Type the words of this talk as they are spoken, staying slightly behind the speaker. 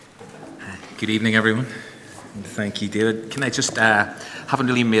Good evening, everyone. Thank you, David. Can I just, haven't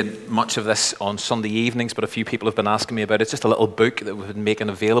really made much of this on Sunday evenings, but a few people have been asking me about it. It's just a little book that we've been making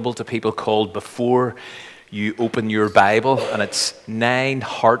available to people called Before You Open Your Bible, and it's 9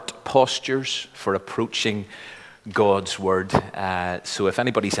 heart postures for approaching God's Word. So if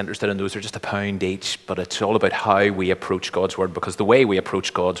anybody's interested in those, they're just £1 each, but it's all about how we approach God's Word, because the way we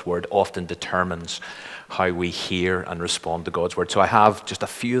approach God's Word often determines how we hear and respond to God's Word. So I have just a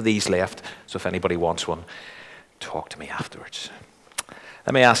few of these left, so if anybody wants one, talk to me afterwards.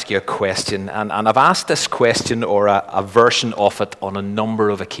 Let me ask you a question, and I've asked this question or a version of it on a number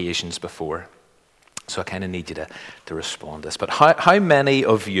of occasions before, so I kind of need you to respond to this. But how many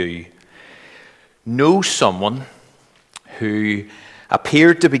of you know someone who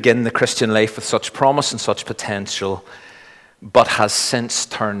appeared to begin the Christian life with such promise and such potential, but has since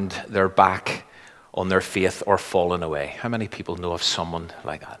turned their back on their faith or fallen away? How many people know of someone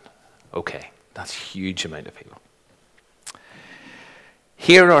like that? Okay, that's a huge amount of people.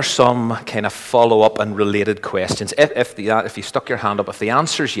 Here are some kind of follow-up and related questions. If you stuck your hand up, if the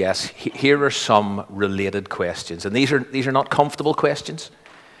answer is yes, here are some related questions. And these are not comfortable questions.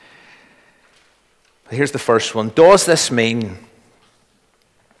 Here's the first one. Does this mean,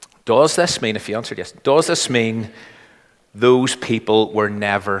 if you answered yes, does this mean those people were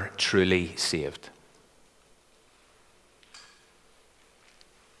never truly saved?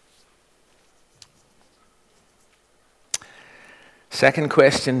 Second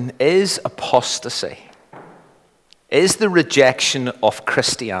question, is apostasy, is the rejection of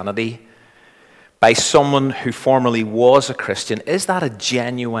Christianity by someone who formerly was a Christian, is that a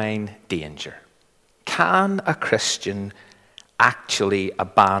genuine danger? Can a Christian actually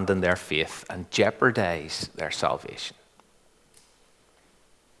abandon their faith and jeopardize their salvation?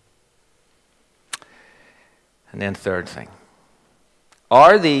 And then third thing,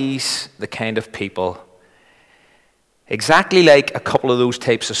 are these the kind of people exactly like a couple of those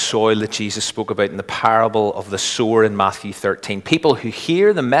types of soil that Jesus spoke about in the parable of the sower in Matthew 13. People who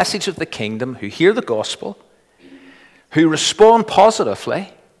hear the message of the kingdom, who hear the gospel, who respond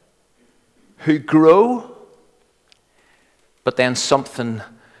positively, who grow, but then something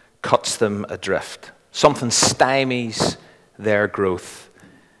cuts them adrift. Something stymies their growth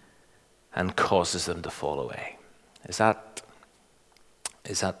and causes them to fall away. Is that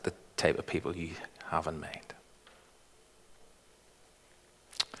the type of people you have in mind?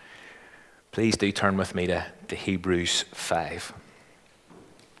 Please do turn with me to Hebrews 5.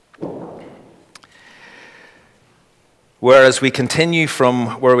 Whereas we continue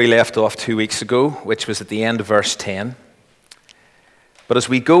from where we left off 2 weeks ago, which was at the end of verse 10. But as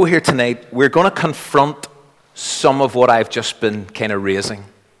we go here tonight, we're going to confront some of what I've just been kind of raising.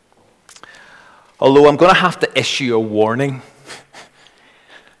 Although I'm going to have to issue a warning,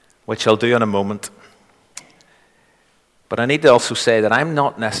 which I'll do in a moment. But I need to also say that I'm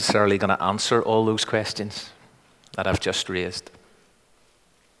not necessarily going to answer all those questions that I've just raised,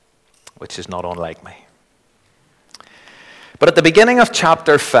 which is not unlike me. But at the beginning of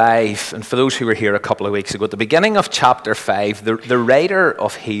chapter 5, and for those who were here a couple of weeks ago, at the beginning of chapter 5, the writer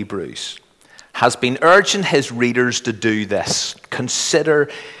of Hebrews has been urging his readers to do this. Consider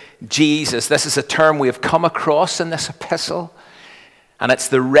Jesus. This is a term we have come across in this epistle. And it's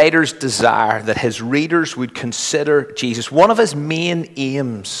the writer's desire that his readers would consider Jesus. One of his main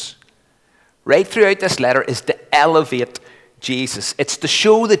aims right throughout this letter is to elevate Jesus. It's to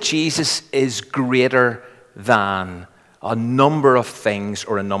show that Jesus is greater than a number of things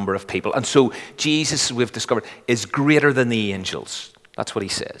or a number of people. And so Jesus, we've discovered, is greater than the angels. That's what he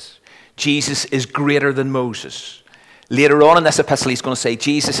says. Jesus is greater than Moses. Later on in this epistle, he's going to say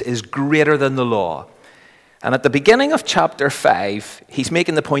Jesus is greater than the law. And at the beginning of chapter 5, he's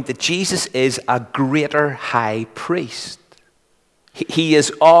making the point that Jesus is a greater high priest. He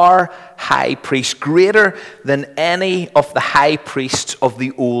is our high priest, greater than any of the high priests of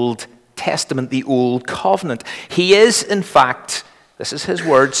the Old Testament, the Old Covenant. He is, in fact, this is his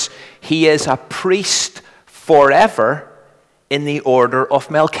words, he is a priest forever in the order of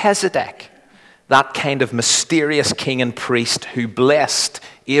Melchizedek, that kind of mysterious king and priest who blessed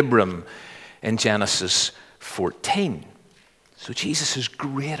Abram in Genesis 14. So Jesus is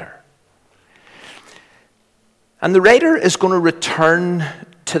greater. And the writer is going to return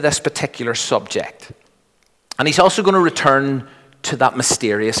to this particular subject. And he's also going to return to that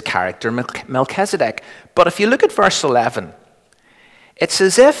mysterious character, Melchizedek. But if you look at verse 11, it's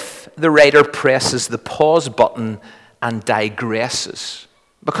as if the writer presses the pause button and digresses.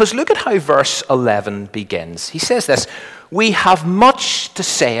 Because look at how verse 11 begins. He says this, "We have much to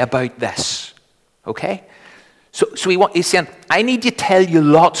say about this." Okay? So he's saying, I need to tell you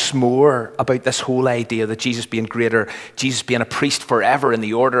lots more about this whole idea that Jesus being greater, Jesus being a priest forever in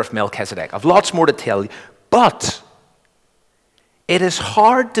the order of Melchizedek. I've lots more to tell you, but it is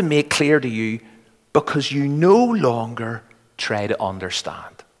hard to make clear to you because you no longer try to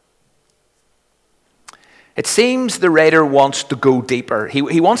understand. It seems the writer wants to go deeper.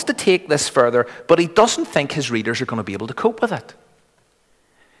 He wants to take this further, but he doesn't think his readers are going to be able to cope with it.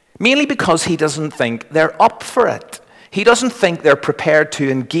 Mainly because he doesn't think they're up for it. He doesn't think they're prepared to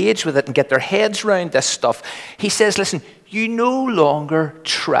engage with it and get their heads around this stuff. He says, listen, you no longer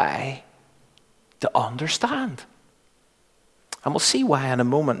try to understand. And we'll see why in a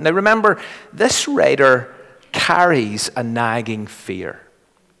moment. Now remember, this writer carries a nagging fear.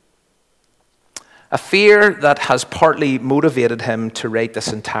 A fear that has partly motivated him to write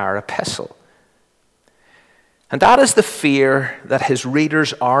this entire epistle. And that is the fear that his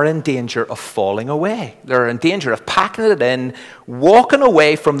readers are in danger of falling away. They're in danger of packing it in, walking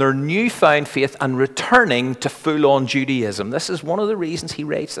away from their newfound faith and returning to full-on Judaism. This is one of the reasons he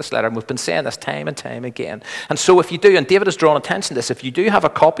writes this letter, and we've been saying this time and time again. And so if you do, and David has drawn attention to this, if you do have a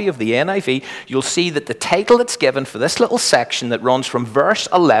copy of the NIV, you'll see that the title that's given for this little section that runs from verse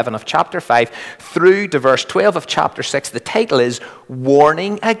 11 of chapter 5 through to verse 12 of chapter 6, the title is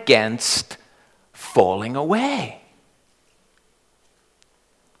Warning Against Falling Away.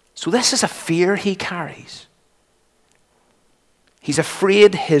 So this is a fear he carries. He's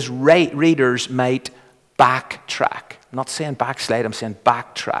afraid his readers might backtrack. I'm not saying backslide, I'm saying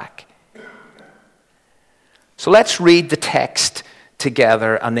backtrack. So let's read the text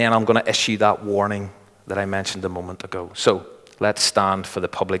together, and then I'm going to issue that warning that I mentioned a moment ago. So let's stand for the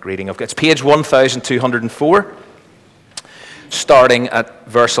public reading of It's page 1204. Starting at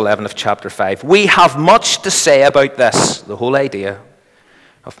verse 11 of chapter 5. We have much to say about this, the whole idea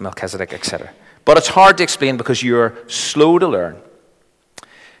of Melchizedek, etc. But it's hard to explain because you're slow to learn.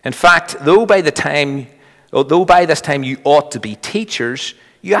 In fact, though by this time you ought to be teachers,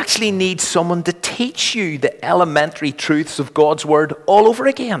 you actually need someone to teach you the elementary truths of God's word all over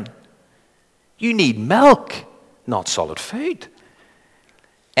again. You need milk, not solid food.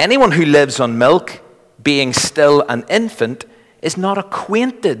 Anyone who lives on milk, being still an infant, is not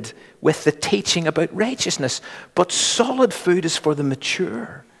acquainted with the teaching about righteousness, but solid food is for the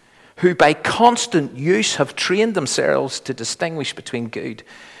mature, who by constant use have trained themselves to distinguish between good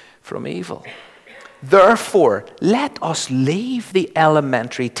from evil. Therefore, let us leave the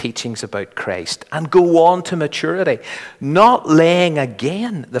elementary teachings about Christ and go on to maturity, not laying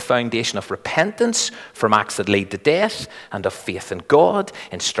again the foundation of repentance from acts that lead to death and of faith in God,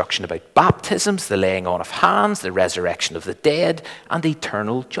 instruction about baptisms, the laying on of hands, the resurrection of the dead, and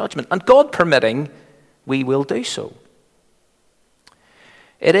eternal judgment. And God permitting, we will do so.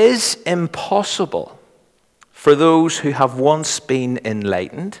 It is impossible for those who have once been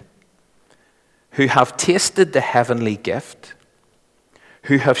enlightened, who have tasted the heavenly gift,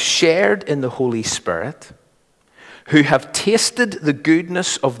 who have shared in the Holy Spirit, who have tasted the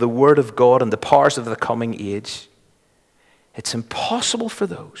goodness of the Word of God and the powers of the coming age, it's impossible for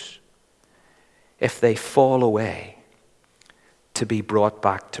those, if they fall away, to be brought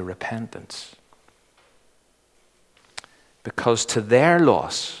back to repentance. Because to their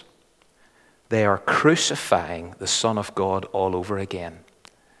loss, they are crucifying the Son of God all over again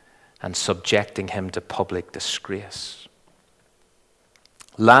and subjecting him to public disgrace.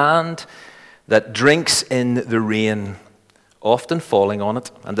 Land that drinks in the rain, often falling on it,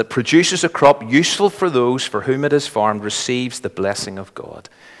 and that produces a crop useful for those for whom it is farmed, receives the blessing of God.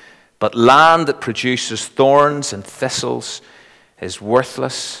 But land that produces thorns and thistles is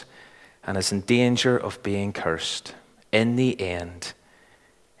worthless and is in danger of being cursed. In the end,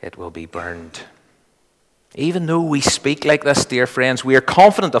 it will be burned. Even though we speak like this, dear friends, we are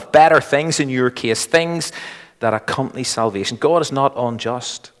confident of better things in your case, things that accompany salvation. God is not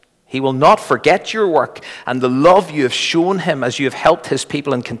unjust. He will not forget your work and the love you have shown him as you have helped his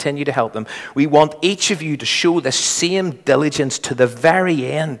people and continue to help them. We want each of you to show the same diligence to the very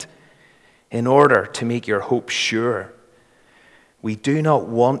end in order to make your hope sure. We do not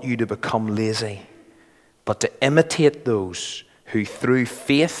want you to become lazy, but to imitate those who through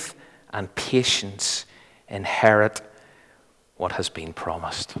faith and patience inherit what has been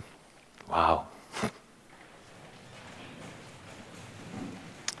promised. Wow.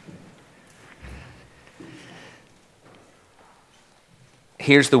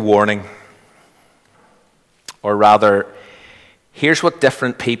 Here's the warning. Or rather, here's what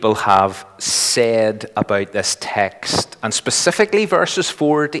different people have said about this text, and specifically verses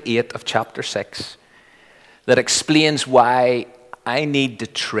 4 to 8 of chapter 6, that explains why I need to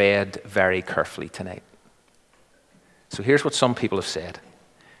tread very carefully tonight. So here's what some people have said.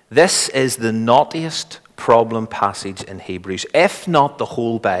 This is the knottiest problem passage in Hebrews, if not the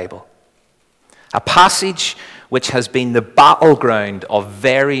whole Bible. A passage which has been the battleground of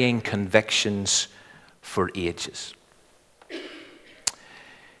varying convictions for ages.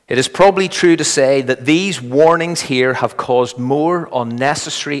 It is probably true to say that these warnings here have caused more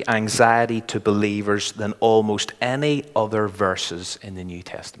unnecessary anxiety to believers than almost any other verses in the New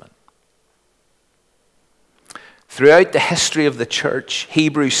Testament. Throughout the history of the church,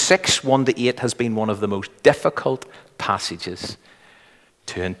 Hebrews 6, 1-8 has been one of the most difficult passages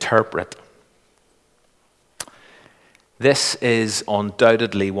to interpret. This is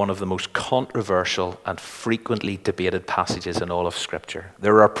undoubtedly one of the most controversial and frequently debated passages in all of Scripture.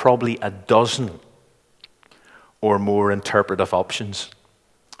 There are probably a dozen or more interpretive options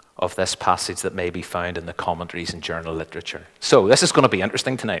of this passage that may be found in the commentaries and journal literature. So this is going to be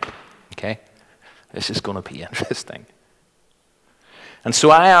interesting tonight, okay? This is going to be interesting. And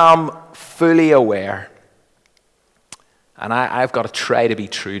so I am fully aware, and I've got to try to be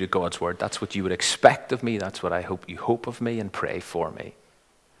true to God's word. That's what you would expect of me. That's what I hope you hope of me and pray for me.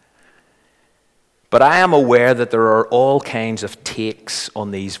 But I am aware that there are all kinds of takes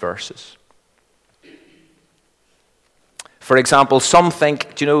on these verses. For example, some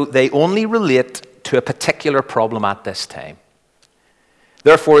think, they only relate to a particular problem at this time.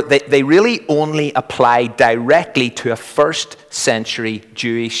 Therefore, they really only apply directly to a first century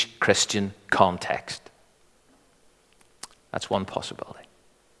Jewish Christian context. That's one possibility.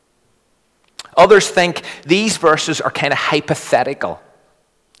 Others think these verses are kind of hypothetical.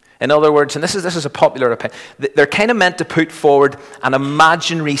 In other words, and this is a popular opinion, they're kind of meant to put forward an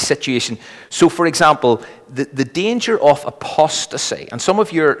imaginary situation. So, for example, the danger of apostasy, and some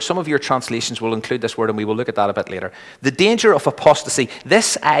of your translations will include this word, and we will look at that a bit later. The danger of apostasy,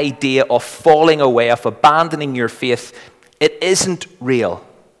 this idea of falling away, of abandoning your faith, it isn't real.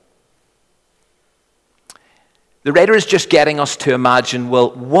 The writer is just getting us to imagine, well,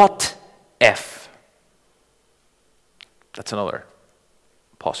 what if? That's another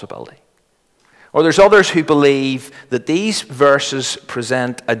possibility. Or there's others who believe that these verses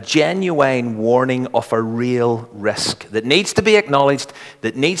present a genuine warning of a real risk that needs to be acknowledged,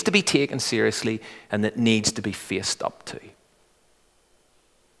 that needs to be taken seriously, and that needs to be faced up to.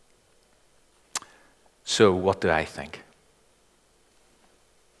 So, what do I think?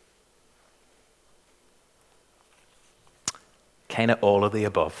 Kind of all of the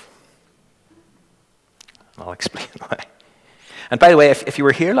above. I'll explain why. And by the way, if you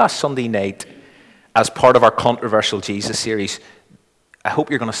were here last Sunday night as part of our Controversial Jesus series, I hope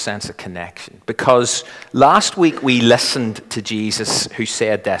you're going to sense a connection. Because last week we listened to Jesus who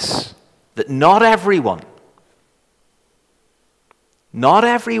said this, that not everyone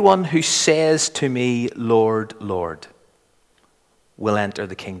who says to me, Lord, Lord, will enter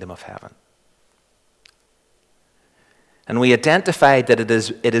the kingdom of heaven. And we identified that it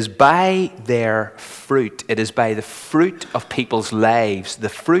is by their fruit, it is by the fruit of people's lives, the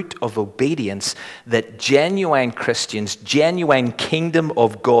fruit of obedience, that genuine Christians, genuine kingdom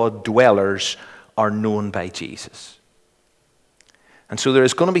of God dwellers are known by Jesus. And so there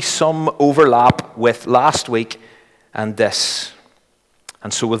is going to be some overlap with last week and this.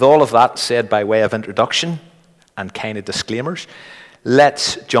 And so with all of that said by way of introduction and kind of disclaimers,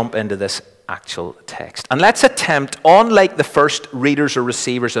 let's jump into this actual text. And let's attempt, unlike the first readers or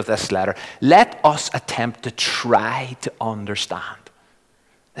receivers of this letter, let us attempt to try to understand.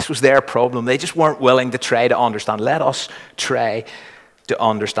 This was their problem. They just weren't willing to try to understand. Let us try to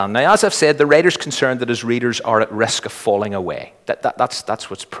understand. Now, as I've said, the writer's concerned that his readers are at risk of falling away. That's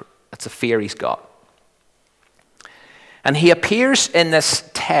a fear he's got. And he appears in this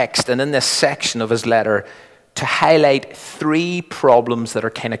text and in this section of his letter to highlight three problems that are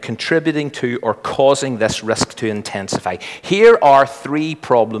kind of contributing to or causing this risk to intensify. Here are three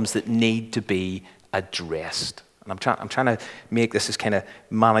problems that need to be addressed. And I'm trying to make this as kind of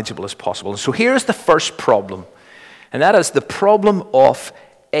manageable as possible. And so here's the first problem, and that is the problem of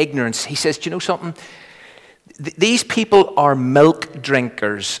ignorance. He says, do you know something? These people are milk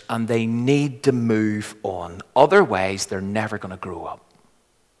drinkers and they need to move on. Otherwise, they're never going to grow up.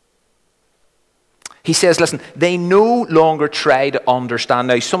 He says, listen, they no longer try to understand.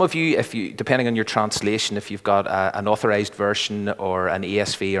 Now, some of you, depending on your translation, if you've got an authorized version or an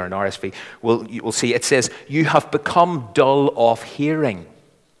ESV or an RSV, you will see it says, you have become dull of hearing.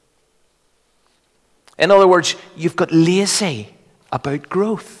 In other words, you've got lazy about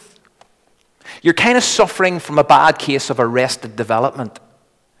growth. You're kind of suffering from a bad case of arrested development.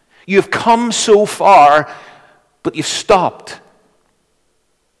 You've come so far, but you've stopped.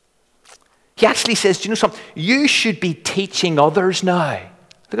 He actually says, do you know something? You should be teaching others now.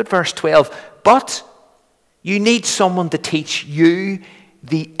 Look at verse 12. But you need someone to teach you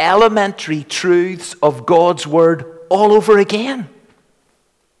the elementary truths of God's word all over again.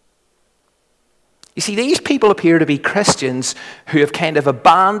 You see, these people appear to be Christians who have kind of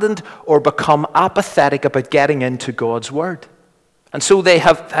abandoned or become apathetic about getting into God's word. And so they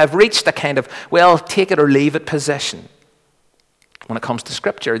have reached a kind of, well, take it or leave it position when it comes to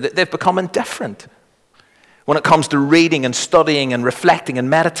Scripture. They've become indifferent when it comes to reading and studying and reflecting and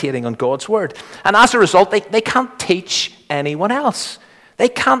meditating on God's word. And as a result, they can't teach anyone else. They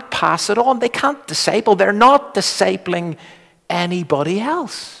can't pass it on. They can't disciple. They're not discipling anybody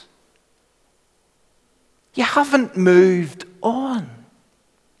else. You haven't moved on.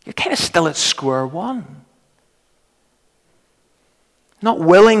 You're kind of still at square one. Not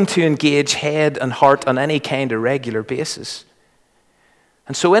willing to engage head and heart on any kind of regular basis.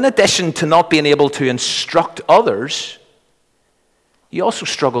 And so in addition to not being able to instruct others, you also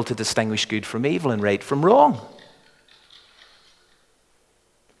struggle to distinguish good from evil and right from wrong.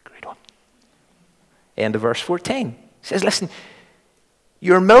 Great one. End of verse 14. It says, listen,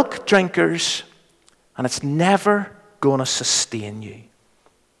 you're milk drinkers and it's never going to sustain you.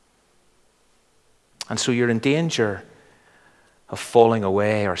 And so you're in danger of falling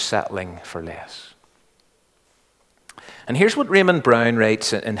away or settling for less. And here's what Raymond Brown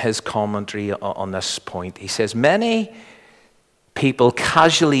writes in his commentary on this point. He says, many people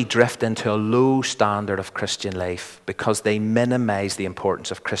casually drift into a low standard of Christian life because they minimize the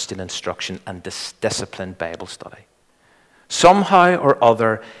importance of Christian instruction and disciplined Bible study. Somehow or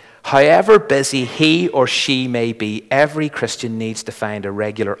other, however busy he or she may be, every Christian needs to find a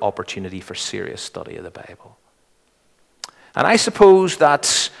regular opportunity for serious study of the Bible. And I suppose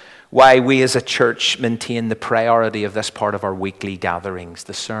that's why we as a church maintain the priority of this part of our weekly gatherings,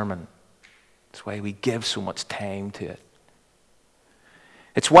 the sermon. It's why we give so much time to it.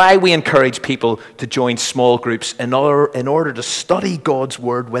 It's why we encourage people to join small groups in order to study God's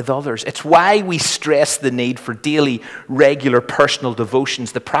word with others. It's why we stress the need for daily, regular personal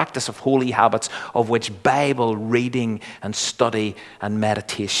devotions, the practice of holy habits, of which Bible reading and study and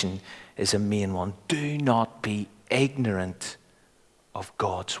meditation is a main one. Do not be ignorant of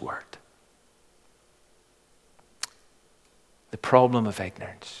God's word. The problem of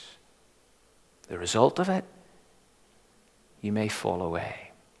ignorance. The result of it, you may fall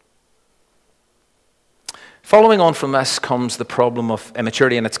away. Following on from this comes the problem of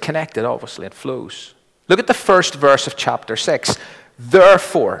immaturity, and it's connected, obviously, it flows. Look at the first verse of chapter 6.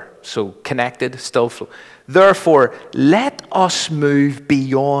 Therefore, so connected, still flow. Therefore, let us move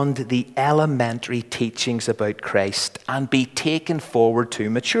beyond the elementary teachings about Christ and be taken forward to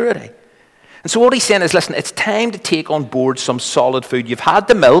maturity. And so what he's saying is, listen, it's time to take on board some solid food. You've had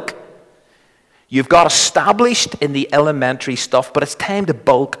the milk. You've got established in the elementary stuff, but it's time to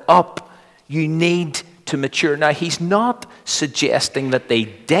bulk up. You need to mature. Now, he's not suggesting that they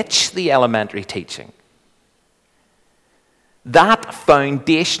ditch the elementary teaching. That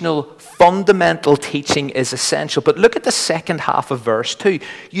foundational, fundamental teaching is essential. But look at the second half of verse 2.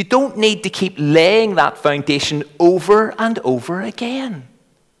 You don't need to keep laying that foundation over and over again.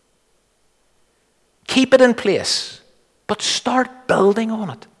 Keep it in place, but start building on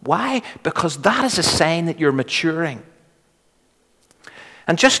it. Why? Because that is a sign that you're maturing.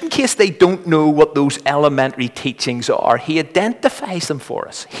 And just in case they don't know what those elementary teachings are, he identifies them for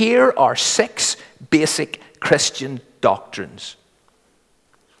us. Here are 6 basic Christian doctrines.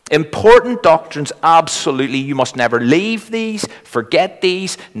 Important doctrines, absolutely. You must never leave these, forget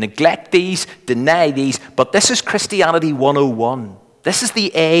these, neglect these, deny these. But this is Christianity 101. This is the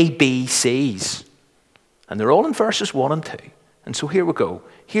ABCs. And they're all in verses 1 and 2. And so here we go.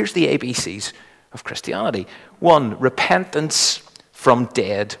 Here's the ABCs of Christianity. 1, repentance from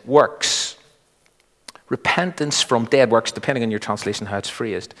dead works. Repentance from dead works, depending on your translation, how it's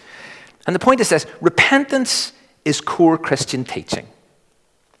phrased. And the point is this: repentance is core Christian teaching.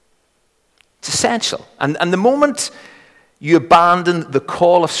 It's essential. And the moment you abandon the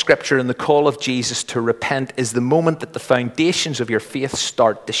call of Scripture and the call of Jesus to repent is the moment that the foundations of your faith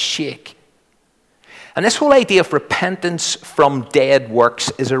start to shake. And this whole idea of repentance from dead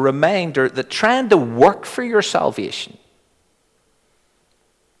works is a reminder that trying to work for your salvation,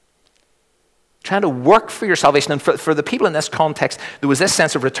 and for the people in this context, there was this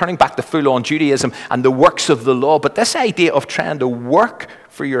sense of returning back to full-on Judaism and the works of the law. But this idea of trying to work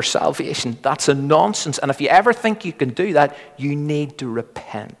for your salvation, that's a nonsense. And if you ever think you can do that, you need to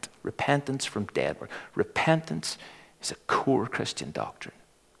repent. Repentance from dead work. Repentance is a core Christian doctrine.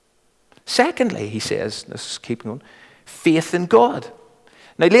 Secondly, he says, this is keeping on, faith in God.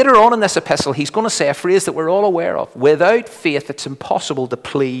 Now, later on in this epistle, he's going to say a phrase that we're all aware of. Without faith, it's impossible to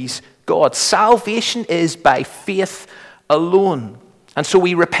please God. Salvation is by faith alone. And so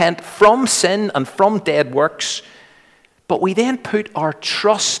we repent from sin and from dead works, but we then put our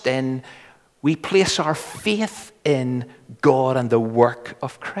trust in, we place our faith in God and the work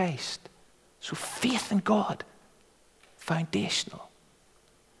of Christ. So faith in God, foundational.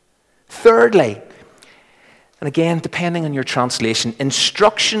 Thirdly, and again, depending on your translation,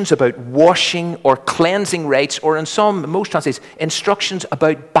 instructions about washing or cleansing rites, or in most translations, instructions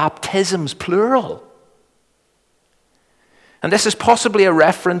about baptisms, plural. And this is possibly a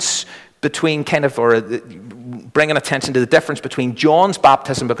reference between bringing attention to the difference between John's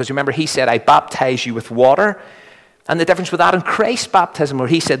baptism, because remember he said, I baptize you with water, and the difference with that and Christ's baptism, where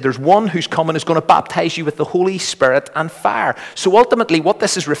he said there's one who's coming who's going to baptize you with the Holy Spirit and fire. So ultimately what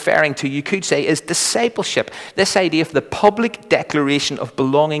this is referring to, you could say, is discipleship. This idea of the public declaration of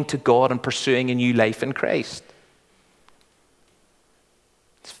belonging to God and pursuing a new life in Christ.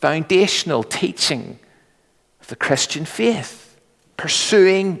 It's foundational teaching of the Christian faith.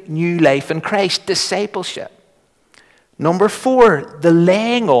 Pursuing new life in Christ, discipleship. Number 4, the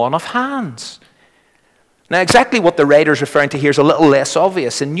laying on of hands. Now, exactly what the writer is referring to here is a little less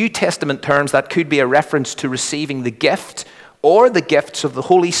obvious. In New Testament terms, that could be a reference to receiving the gift or the gifts of the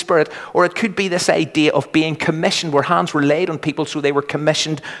Holy Spirit, or it could be this idea of being commissioned, where hands were laid on people so they were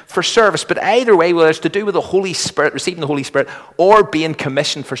commissioned for service. But either way, whether it's to do with the Holy Spirit, receiving the Holy Spirit, or being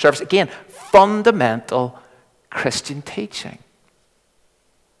commissioned for service, again, fundamental Christian teaching.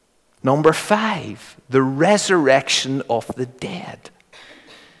 Number 5, the resurrection of the dead.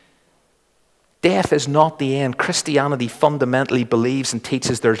 Death is not the end. Christianity fundamentally believes and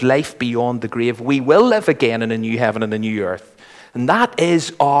teaches there's life beyond the grave. We will live again in a new heaven and a new earth. And that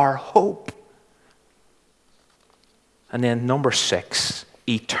is our hope. And then number 6,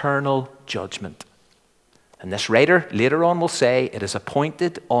 eternal judgment. And this writer later on will say, it is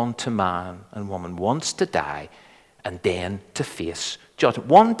appointed unto man and woman once to die and then to face judgment.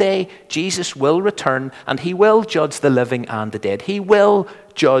 One day, Jesus will return and he will judge the living and the dead. He will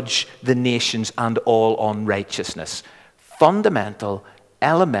judge the nations and all unrighteousness. Fundamental,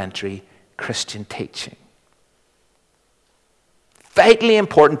 elementary Christian teaching. Vitally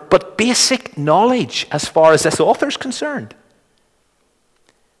important, but basic knowledge as far as this author is concerned.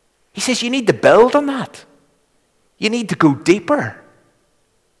 He says you need to build on that. You need to go deeper.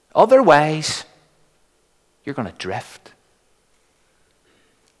 Otherwise, you're going to drift.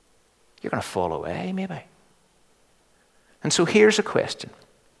 You're going to fall away, maybe. And so here's a question.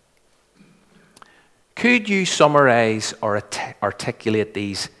 Could you summarize or articulate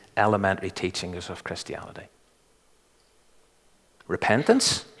these elementary teachings of Christianity?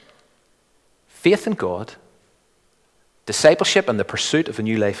 Repentance, faith in God, discipleship and the pursuit of a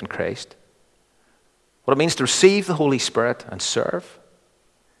new life in Christ, what it means to receive the Holy Spirit and serve,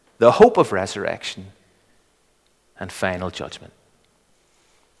 the hope of resurrection, and final judgment.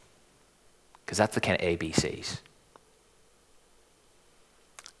 Because that's the kind of ABCs.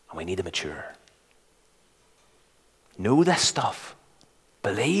 And we need to mature. Know this stuff.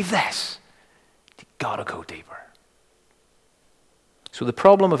 Believe this. You've got to go deeper. So the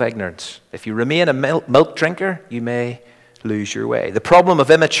problem of ignorance. If you remain a milk drinker, you may lose your way. The problem of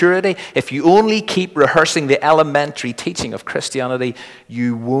immaturity. If you only keep rehearsing the elementary teaching of Christianity,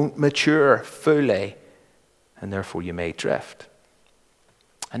 you won't mature fully. And therefore you may drift.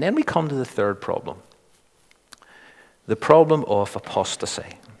 And then we come to the third problem. The problem of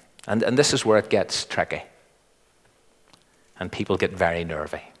apostasy. And this is where it gets tricky. And people get very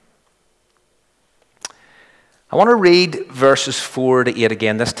nervy. I want to read verses 4 to 8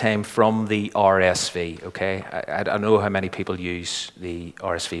 again, this time from the RSV, okay? I don't know how many people use the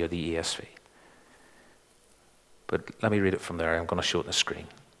RSV or the ESV. But let me read it from there. I'm going to show it on the screen.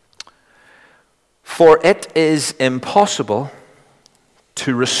 For it is impossible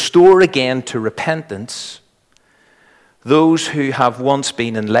to restore again to repentance those who have once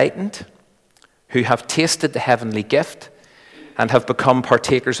been enlightened, who have tasted the heavenly gift, and have become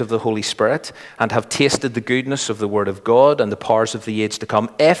partakers of the Holy Spirit, and have tasted the goodness of the Word of God and the powers of the age to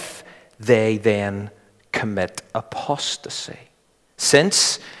come, if they then commit apostasy,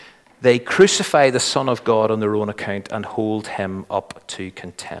 since they crucify the Son of God on their own account and hold him up to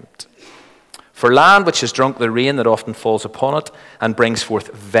contempt. For land which has drunk the rain that often falls upon it and brings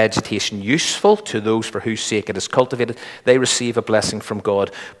forth vegetation useful to those for whose sake it is cultivated, they receive a blessing from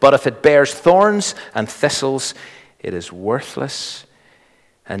God. But if it bears thorns and thistles, it is worthless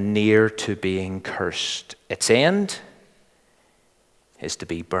and near to being cursed. Its end is to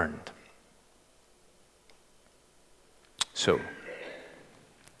be burned. So,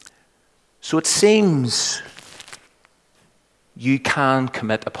 So it seems you can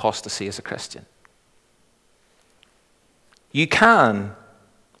commit apostasy as a Christian. You can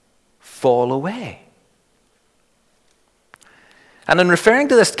fall away. And in referring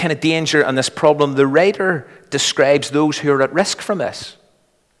to this kind of danger and this problem, the writer describes those who are at risk from this.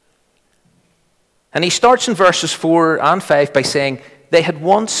 And he starts in verses 4 and 5 by saying, they had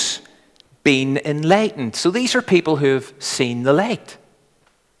once been enlightened. So these are people who have seen the light.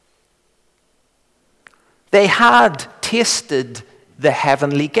 They had tasted the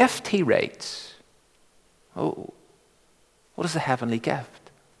heavenly gift, he writes. Oh, what is the heavenly gift?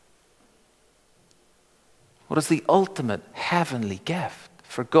 What is the ultimate heavenly gift?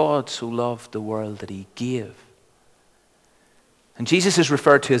 For God so loved the world that he gave. And Jesus is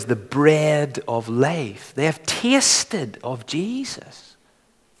referred to as the bread of life. They have tasted of Jesus.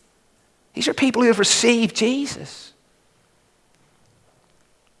 These are people who have received Jesus.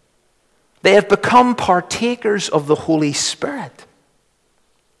 They have become partakers of the Holy Spirit.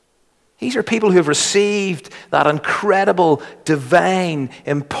 These are people who have received that incredible, divine,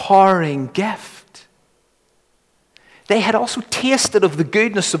 empowering gift. They had also tasted of the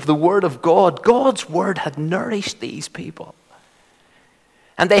goodness of the Word of God. God's Word had nourished these people.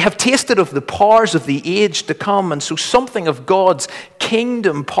 And they have tasted of the powers of the age to come. And so something of God's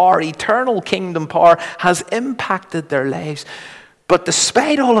kingdom power, eternal kingdom power, has impacted their lives. But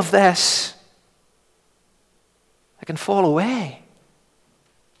despite all of this, they can fall away.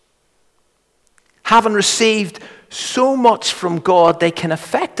 Having received so much from God, they can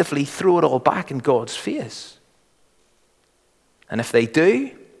effectively throw it all back in God's face. And if they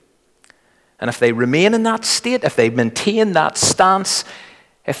do, and if they remain in that state, if they maintain that stance,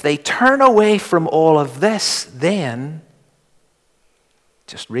 if they turn away from all of this, then,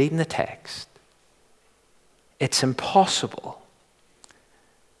 just reading the text, it's impossible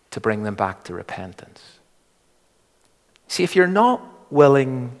to bring them back to repentance. See, if you're not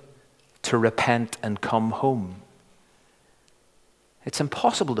willing to repent and come home, it's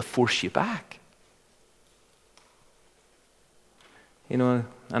impossible to force you back. You know,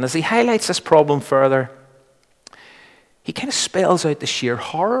 and as he highlights this problem further, he kind of spells out the sheer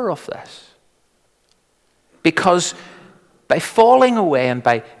horror of this. Because by falling away and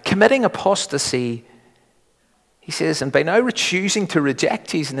by committing apostasy, he says, and by now choosing to reject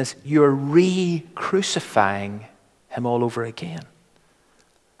Jesus, you're re-crucifying him all over again.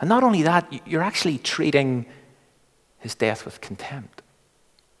 And not only that, you're actually treating his death with contempt.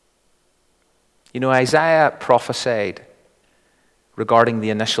 You know, Isaiah prophesied regarding the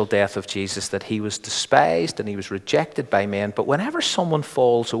initial death of Jesus that he was despised and he was rejected by men. But whenever someone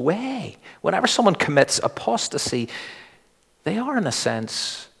falls away, whenever someone commits apostasy, they are, in a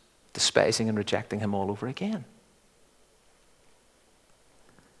sense, despising and rejecting him all over again.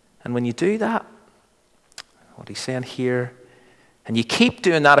 And when you do that, what he's saying here, and you keep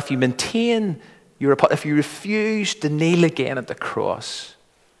doing that, if you maintain if you refuse to kneel again at the cross,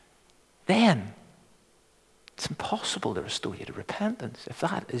 then it's impossible to restore you to repentance if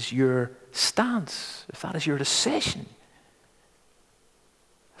that is your stance, if that is your decision,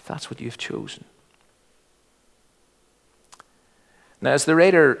 if that's what you've chosen. Now, as the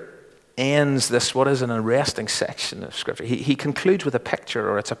writer ends this, what is an arresting section of Scripture, he concludes with a picture,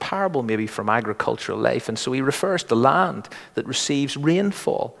 or it's a parable maybe from agricultural life, and so he refers to land that receives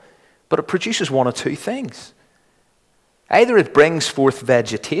rainfall, but it produces one of two things. Either it brings forth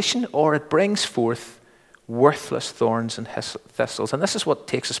vegetation, or it brings forth worthless thorns and thistles. And this is what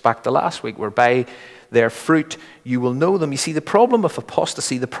takes us back to last week, where by their fruit you will know them. You see, the problem of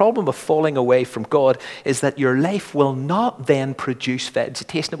apostasy, the problem of falling away from God, is that your life will not then produce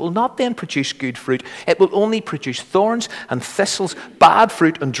vegetation. It will not then produce good fruit. It will only produce thorns and thistles, bad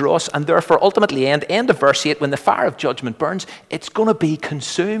fruit and dross, and therefore ultimately end of verse 8, when the fire of judgment burns, it's going to be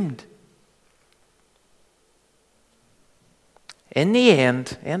consumed. In the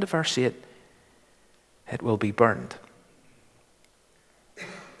end of verse 8, it will be burned.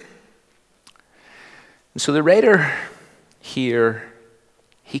 And so the writer here,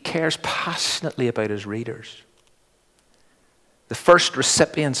 he cares passionately about his readers, the first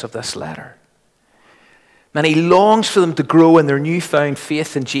recipients of this letter. And he longs for them to grow in their newfound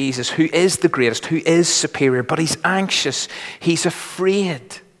faith in Jesus, who is the greatest, who is superior, but he's anxious, he's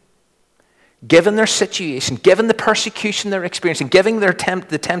afraid. Given their situation, given the persecution they're experiencing, given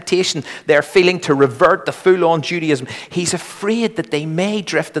the temptation they're feeling to revert to full-on Judaism, he's afraid that they may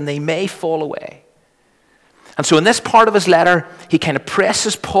drift and they may fall away. And so in this part of his letter, he kind of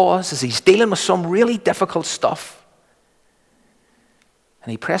presses pause as he's dealing with some really difficult stuff.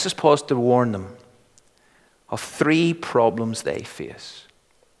 And he presses pause to warn them of three problems they face.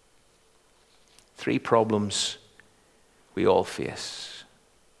 Three problems we all face.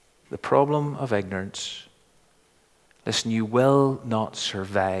 The problem of ignorance. Listen, you will not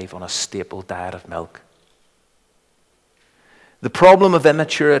survive on a staple diet of milk. The problem of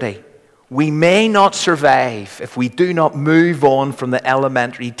immaturity. We may not survive if we do not move on from the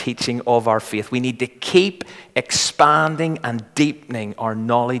elementary teaching of our faith. We need to keep expanding and deepening our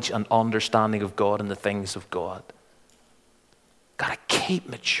knowledge and understanding of God and the things of God. Got to keep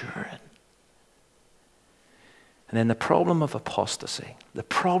maturing. And then the problem of apostasy, the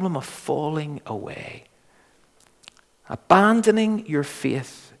problem of falling away. Abandoning your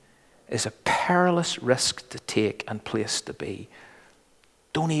faith is a perilous risk to take and place to be.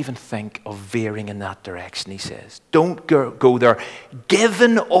 Don't even think of veering in that direction, he says. Don't go there,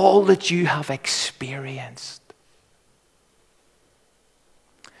 given all that you have experienced.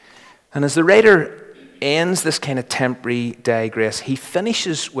 And as the writer ends this kind of temporary digress, he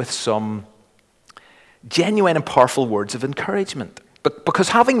finishes with some genuine and powerful words of encouragement. But because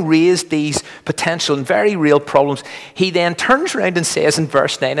having raised these potential and very real problems, he then turns around and says in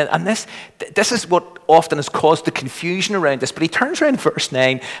verse 9, and this is what often has caused the confusion around this, but he turns around in verse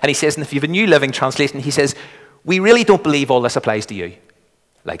 9 and he says, and if you have a New Living Translation, he says, we really don't believe all this applies to you.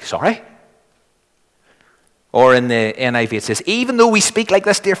 Like, sorry? Or in the NIV it says, even though we speak like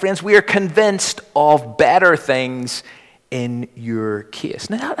this, dear friends, we are convinced of better things in your case.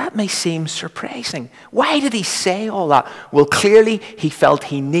 Now that may seem surprising. Why did he say all that? Well, clearly he felt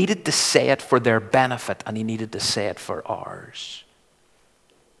he needed to say it for their benefit and he needed to say it for ours.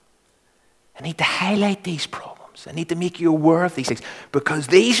 I need to highlight these problems. I need to make you aware of these things because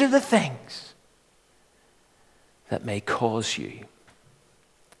these are the things that may cause you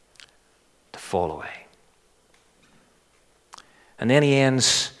to fall away. And then he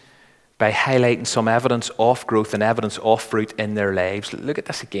ends by highlighting some evidence of growth and evidence of fruit in their lives. Look at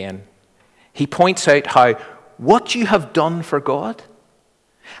this again. He points out how what you have done for God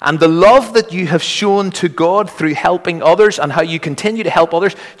and the love that you have shown to God through helping others and how you continue to help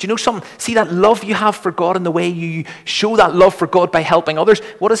others. Do you know something? See that love you have for God and the way you show that love for God by helping others?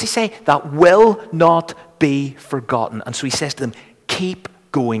 What does he say? That will not be forgotten. And so he says to them, keep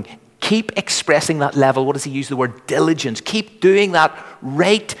going. Keep expressing that level. What does he use? The word diligence. Keep doing that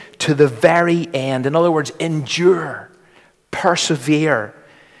right to the very end. In other words, endure, persevere.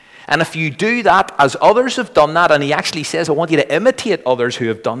 And if you do that as others have done that, and he actually says, I want you to imitate others who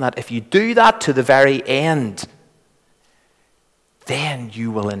have done that. If you do that to the very end, then you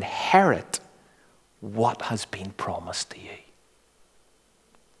will inherit what has been promised to you.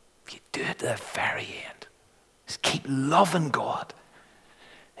 If you do it to the very end, just keep loving God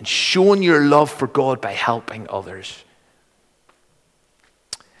and showing your love for God by helping others.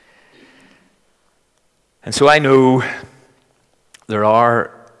 And so I know there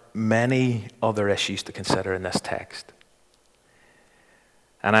are many other issues to consider in this text.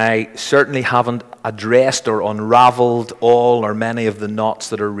 And I certainly haven't addressed or unraveled all or many of the knots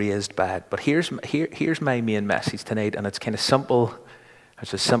that are raised by it. But here's my main message tonight, and it's kind of simple.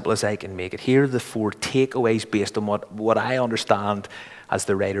 It's as simple as I can make it. Here are the 4 takeaways based on what I understand as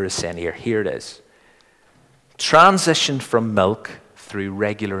the writer is saying here. Here it is. Transition from milk through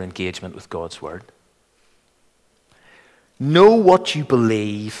regular engagement with God's word. Know what you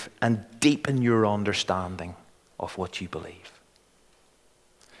believe and deepen your understanding of what you believe.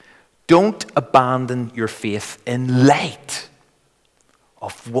 Don't abandon your faith in light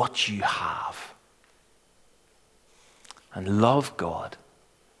of what you have. And love God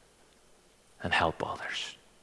and help others.